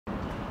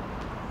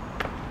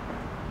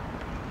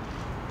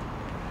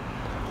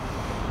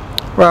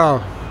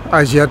Well,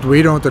 as yet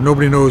we don't, and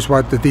nobody knows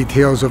what the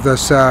details of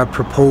this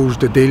proposed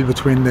deal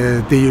between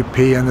the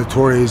DUP and the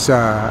Tories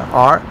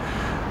are.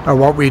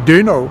 What we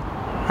do know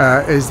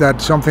is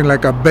that something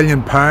like £1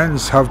 billion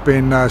have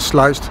been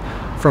sliced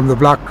from the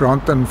Black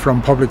Grunt and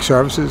from public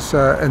services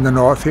in the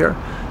north here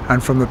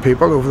and from the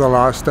people over the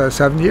last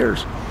 7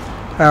 years.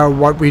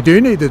 What we do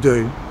need to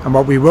do, and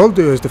what we will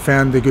do, is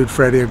defend the Good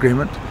Friday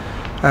Agreement.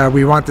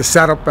 We want to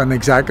set up an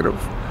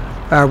executive.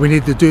 We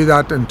need to do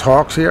that in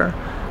talks here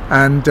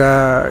and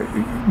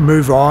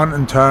move on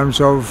in terms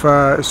of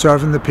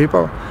serving the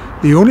people.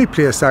 The only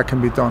place that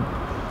can be done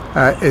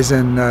is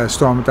in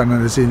Stormont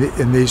and is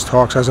in these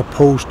talks, as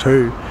opposed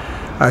to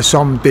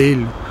some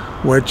deal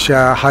which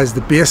has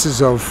the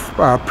basis of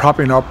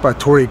propping up a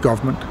Tory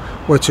government,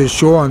 which has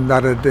shown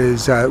that it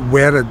is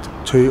wedded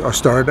to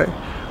austerity,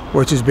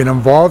 which has been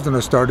involved in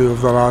austerity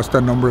over the last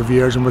number of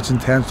years and which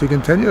intends to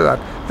continue that.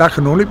 That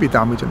can only be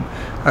damaging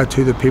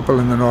to the people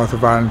in the north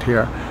of Ireland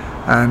here,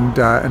 and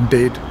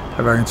indeed,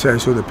 if I can say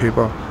so, the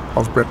people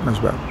of Britain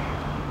as well.